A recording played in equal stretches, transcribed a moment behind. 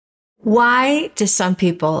Why do some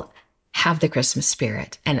people have the Christmas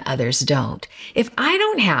spirit and others don't? If I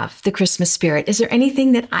don't have the Christmas spirit, is there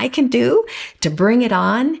anything that I can do to bring it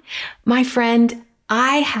on? My friend,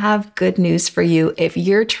 I have good news for you if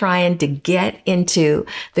you're trying to get into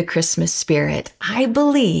the Christmas spirit. I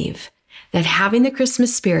believe that having the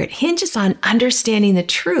Christmas spirit hinges on understanding the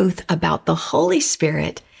truth about the Holy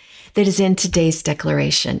Spirit that is in today's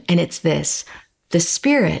declaration. And it's this: the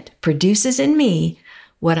Spirit produces in me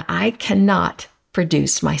what I cannot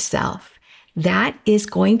produce myself. That is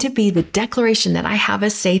going to be the declaration that I have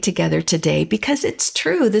us say together today, because it's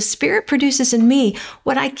true. The Spirit produces in me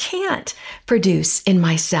what I can't produce in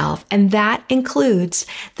myself. And that includes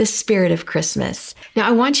the spirit of Christmas. Now,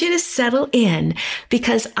 I want you to settle in,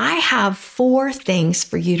 because I have 4 things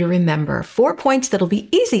for you to remember, 4 points that'll be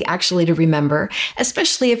easy actually to remember,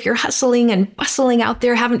 especially if you're hustling and bustling out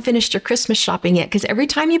there, haven't finished your Christmas shopping yet, because every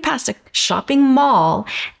time you pass a shopping mall,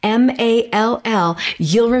 M-A-L-L,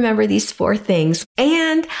 you'll remember these 4 things.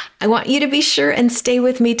 And I want you to be sure and stay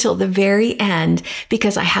with me till the very end,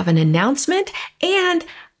 because I have an announcement and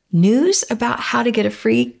news about how to get a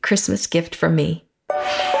free Christmas gift from me.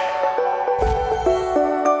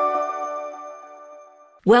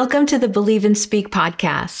 Welcome to the Believe and Speak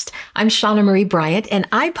podcast. I'm Shauna Marie Bryant, and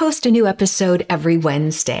I post a new episode every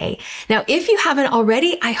Wednesday. Now, if you haven't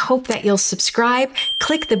already, I hope that you'll subscribe,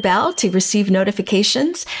 click the bell to receive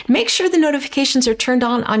notifications. Make sure the notifications are turned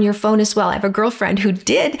on your phone as well. I have a girlfriend who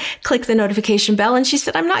did click the notification bell, and she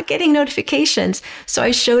said, I'm not getting notifications. So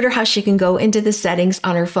I showed her how she can go into the settings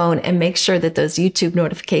on her phone and make sure that those YouTube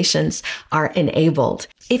notifications are enabled.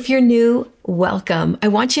 If you're new, welcome. I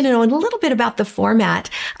want you to know a little bit about the format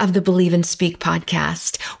of the Believe and Speak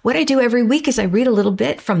podcast. What I do every week is I read a little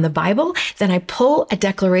bit from the Bible, then I pull a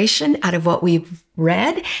declaration out of what we've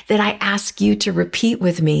read that I ask you to repeat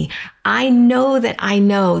with me. I know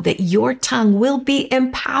that your tongue will be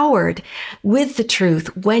empowered with the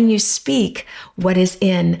truth when you speak what is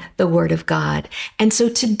in the Word of God. And so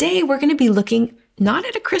today we're going to be looking not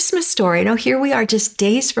at a Christmas story. No, here we are just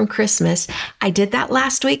days from Christmas. I did that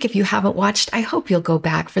last week. If you haven't watched, I hope you'll go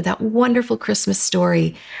back for that wonderful Christmas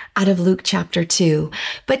story out of Luke chapter 2.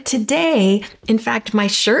 But today, in fact, my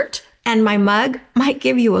shirt and my mug might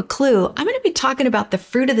give you a clue. I'm going to be talking about the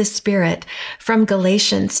fruit of the Spirit from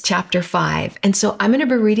Galatians chapter 5. And so I'm going to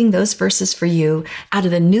be reading those verses for you out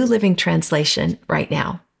of the New Living Translation right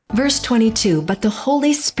now. Verse 22, but the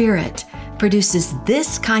Holy Spirit produces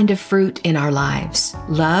this kind of fruit in our lives: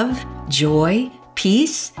 love, joy,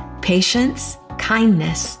 peace, patience,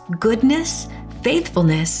 kindness, goodness,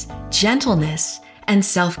 faithfulness, gentleness, and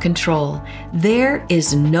self-control. There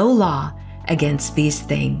is no law against these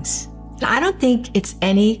things. I don't think it's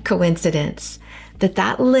any coincidence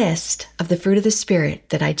that list of the fruit of the Spirit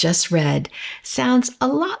that I just read sounds a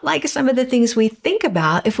lot like some of the things we think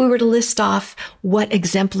about if we were to list off what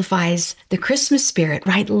exemplifies the Christmas spirit,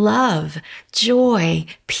 right? Love, joy,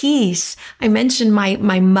 peace. I mentioned my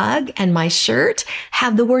mug and my shirt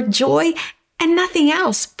have the word joy and nothing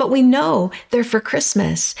else, but we know they're for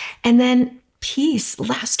Christmas. And then peace.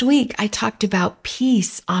 Last week, I talked about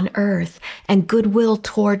peace on earth and goodwill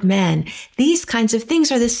toward men. These kinds of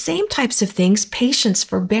things are the same types of things, patience,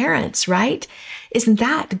 forbearance, right? Isn't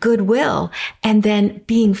that goodwill? And then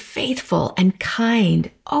being faithful and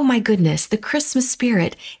kind. Oh my goodness, the Christmas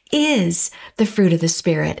spirit is the fruit of the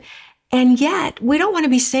Spirit. And yet, we don't want to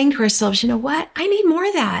be saying to ourselves, you know what? I need more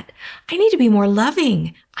of that. I need to be more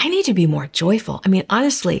loving. I need to be more joyful. I mean,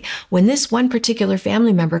 honestly, when this one particular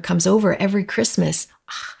family member comes over every Christmas,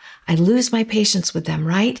 I lose my patience with them,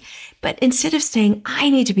 right? But instead of saying, I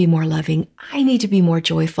need to be more loving, I need to be more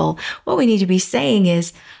joyful, what we need to be saying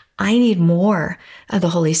is, I need more of the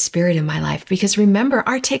Holy Spirit in my life. Because remember,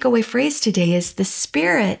 our takeaway phrase today is, the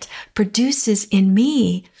Spirit produces in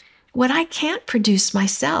me what I can't produce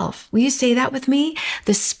myself. Will you say that with me?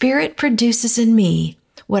 The Spirit produces in me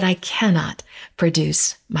what I cannot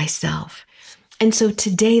produce myself. And so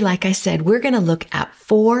today, like I said, we're going to look at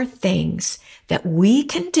 4 things that we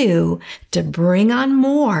can do to bring on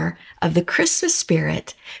more of the Christmas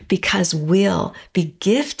spirit, because we'll be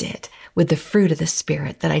gifted with the fruit of the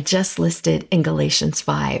Spirit that I just listed in Galatians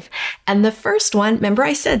 5. And the first one, remember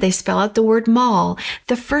I said they spell out the word mall.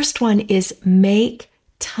 The first one is make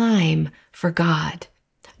time for God.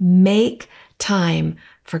 Make time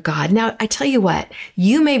for God. Now, I tell you what,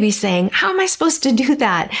 you may be saying, how am I supposed to do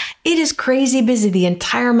that? It is crazy busy the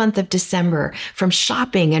entire month of December, from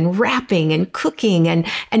shopping and wrapping and cooking and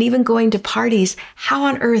even going to parties. How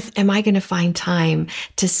on earth am I going to find time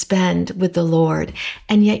to spend with the Lord?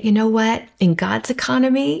 And yet, you know what? In God's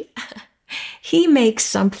economy, He makes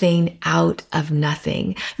something out of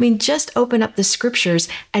nothing. I mean, just open up the scriptures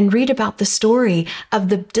and read about the story of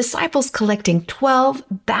the disciples collecting 12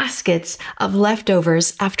 baskets of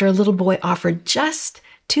leftovers after a little boy offered just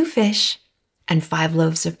 2 fish and 5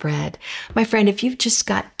 loaves of bread. My friend, if you've just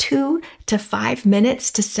got 2 to 5 minutes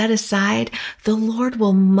to set aside, the Lord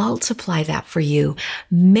will multiply that for you.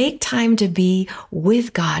 Make time to be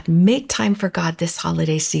with God. Make time for God this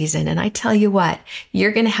holiday season. And I tell you what,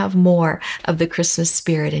 you're going to have more of the Christmas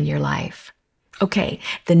spirit in your life. Okay,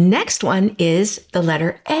 the next one is the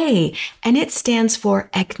letter A, and it stands for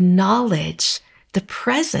acknowledge the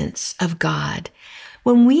presence of God.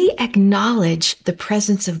 When we acknowledge the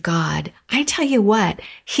presence of God, I tell you what,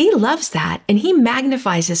 He loves that and He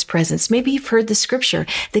magnifies His presence. Maybe you've heard the scripture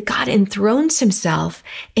that God enthrones Himself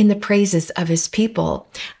in the praises of His people.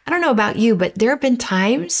 I don't know about you, but there have been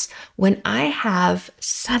times when I have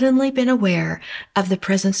suddenly been aware of the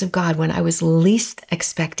presence of God when I was least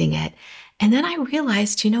expecting it. And then I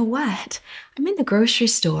realized, you know what? I'm in the grocery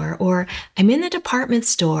store or I'm in the department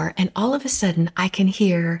store, and all of a sudden I can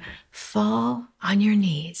hear, fall on your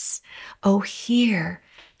knees. Oh, hear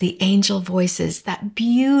the angel voices, that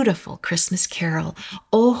beautiful Christmas carol,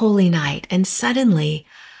 Oh, Holy Night. And suddenly,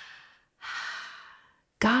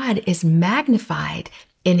 God is magnified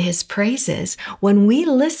in His praises. When we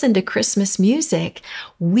listen to Christmas music,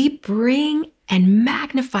 we bring and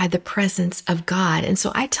magnify the presence of God. And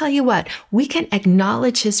so I tell you what, we can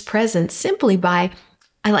acknowledge His presence simply by,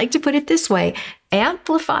 I like to put it this way,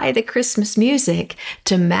 amplify the Christmas music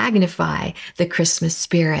to magnify the Christmas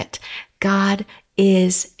spirit. God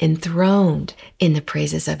is enthroned in the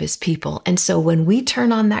praises of His people. And so when we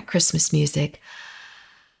turn on that Christmas music,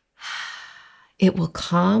 it will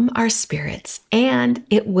calm our spirits and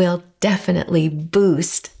it will definitely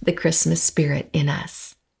boost the Christmas spirit in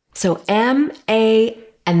us. So M-A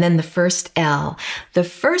and then the first L. The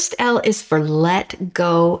first L is for let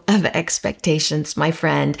go of expectations, my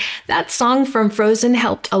friend. That song from Frozen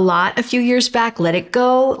helped a lot a few years back. Let it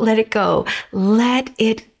go, let it go, let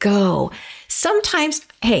it go. Sometimes,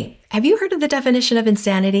 hey, have you heard of the definition of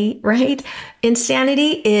insanity, right?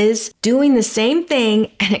 Insanity is doing the same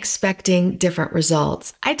thing and expecting different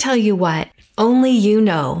results. I tell you what, only you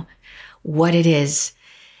know what it is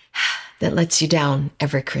that lets you down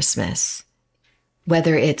every Christmas.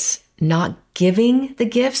 Whether it's not giving the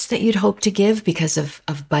gifts that you'd hope to give because of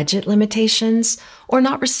budget limitations, or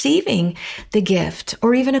not receiving the gift,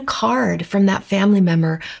 or even a card from that family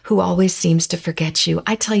member who always seems to forget you.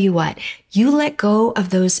 I tell you what, you let go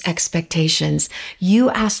of those expectations.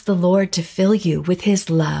 You ask the Lord to fill you with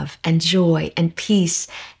His love and joy and peace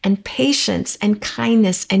and patience and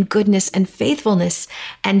kindness and goodness and faithfulness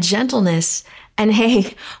and gentleness. And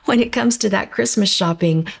hey, when it comes to that Christmas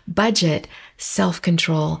shopping budget,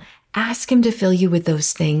 self-control, ask Him to fill you with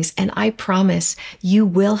those things. And I promise you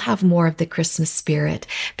will have more of the Christmas spirit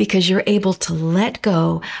because you're able to let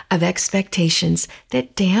go of expectations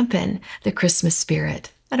that dampen the Christmas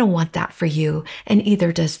spirit. I don't want that for you, and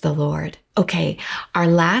either does the Lord. Okay, our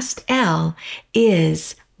last L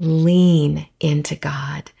is lean into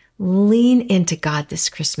God. Lean into God this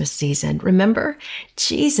Christmas season. Remember,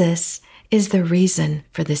 Jesus is the reason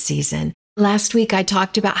for the season. Last week, I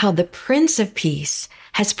talked about how the Prince of Peace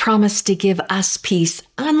has promised to give us peace,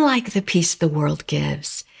 unlike the peace the world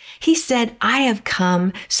gives. He said, I have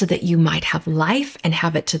come so that you might have life and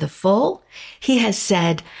have it to the full. He has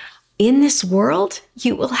said, in this world,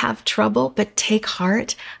 you will have trouble, but take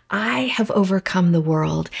heart. I have overcome the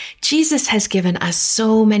world. Jesus has given us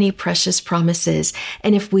so many precious promises.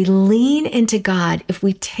 And if we lean into God, if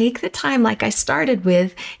we take the time, like I started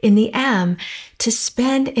with in the M, to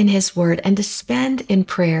spend in His word and to spend in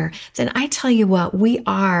prayer, then I tell you what, we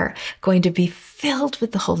are going to be filled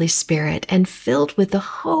with the Holy Spirit and filled with the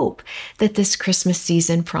hope that this Christmas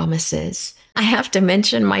season promises. I have to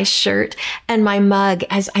mention my shirt and my mug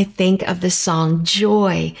as I think of the song,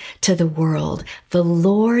 Joy to the World. The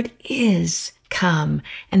Lord is come.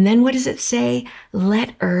 And then what does it say?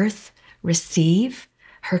 Let earth receive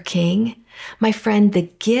her King. My friend, the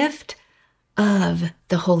gift of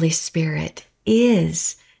the Holy Spirit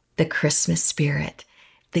is the Christmas spirit.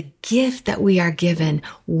 The gift that we are given,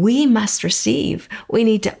 we must receive. We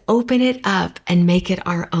need to open it up and make it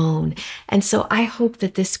our own. And so I hope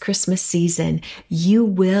that this Christmas season, you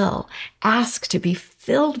will ask to be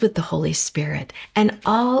filled with the Holy Spirit and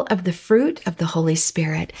all of the fruit of the Holy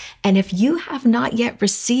Spirit. And if you have not yet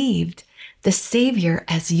received the Savior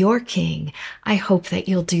as your King, I hope that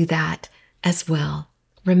you'll do that as well.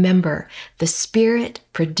 Remember, the Spirit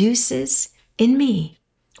produces in me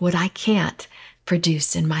what I can't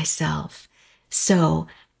produce in myself. So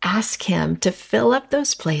Ask Him to fill up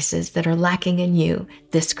those places that are lacking in you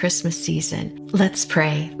this Christmas season. Let's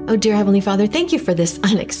pray. Oh, dear Heavenly Father, thank you for this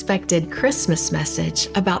unexpected Christmas message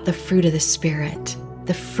about the fruit of the Spirit.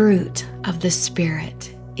 The fruit of the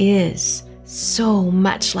Spirit is so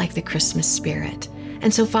much like the Christmas spirit.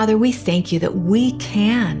 And so, Father, we thank you that we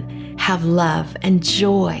can have love and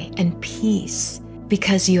joy and peace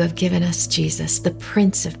because you have given us Jesus, the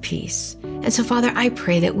Prince of Peace. And so, Father, I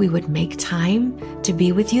pray that we would make time to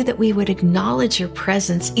be with you, that we would acknowledge your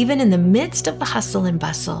presence even in the midst of the hustle and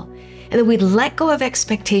bustle, and that we'd let go of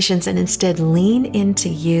expectations and instead lean into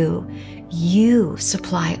you. You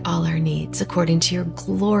supply all our needs according to your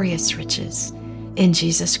glorious riches in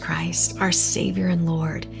Jesus Christ, our Savior and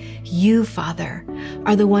Lord. You, Father,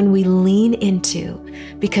 are the one we lean into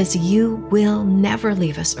because you will never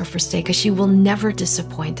leave us or forsake us. You will never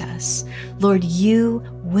disappoint us. Lord, you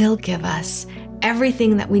will give us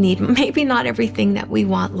everything that we need. Maybe not everything that we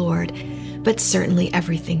want, Lord, but certainly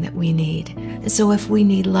everything that we need. And so if we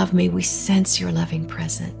need love, may we sense your loving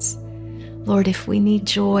presence. Lord, if we need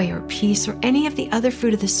joy or peace or any of the other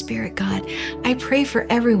fruit of the Spirit, God, I pray for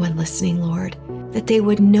everyone listening, Lord, that they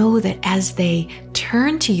would know that as they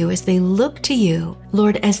turn to you, as they look to you,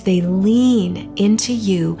 Lord, as they lean into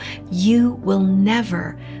you, you will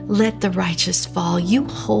never let the righteous fall. You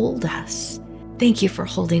hold us. Thank you for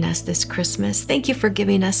holding us this Christmas. Thank you for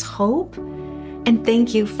giving us hope. And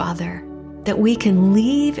thank you, Father, that we can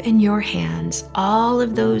leave in your hands all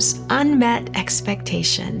of those unmet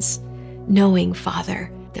expectations, knowing,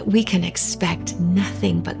 Father, that we can expect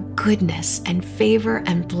nothing but goodness and favor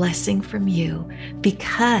and blessing from you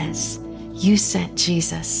because you sent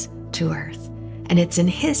Jesus to earth. And it's in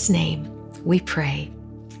his name we pray.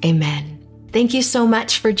 Amen. Thank you so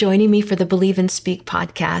much for joining me for the Believe and Speak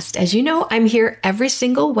podcast. As you know, I'm here every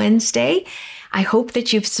single Wednesday. I hope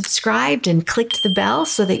that you've subscribed and clicked the bell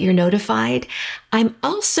so that you're notified. I'm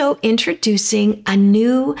also introducing a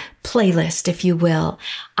new playlist, if you will.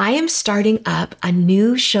 I am starting up a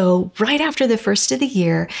new show right after the first of the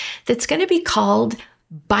year that's going to be called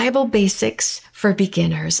Bible Basics for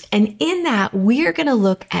Beginners. And in that, we are going to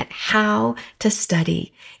look at how to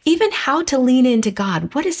study, even how to lean into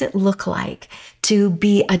God. What does it look like to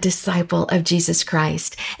be a disciple of Jesus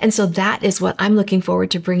Christ? And so that is what I'm looking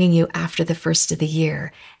forward to bringing you after the first of the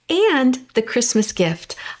year. And the Christmas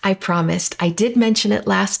gift I promised. I did mention it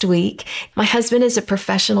last week. My husband is a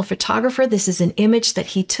professional photographer. This is an image that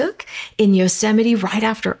he took in Yosemite right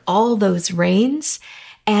after all those rains.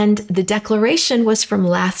 And the declaration was from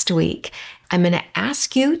last week. I'm going to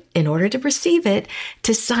ask you, in order to receive it,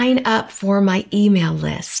 to sign up for my email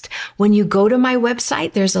list. When you go to my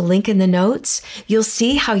website, there's a link in the notes. You'll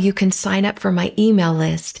see how you can sign up for my email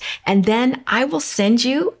list. And then I will send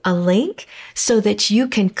you a link so that you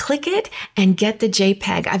can click it and get the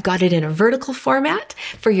JPEG. I've got it in a vertical format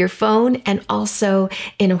for your phone and also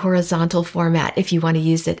in a horizontal format if you want to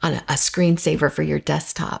use it on a screensaver for your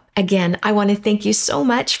desktop. Again, I want to thank you so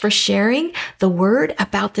much for sharing the word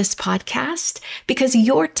about this podcast, because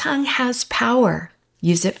your tongue has power.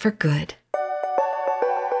 Use it for good.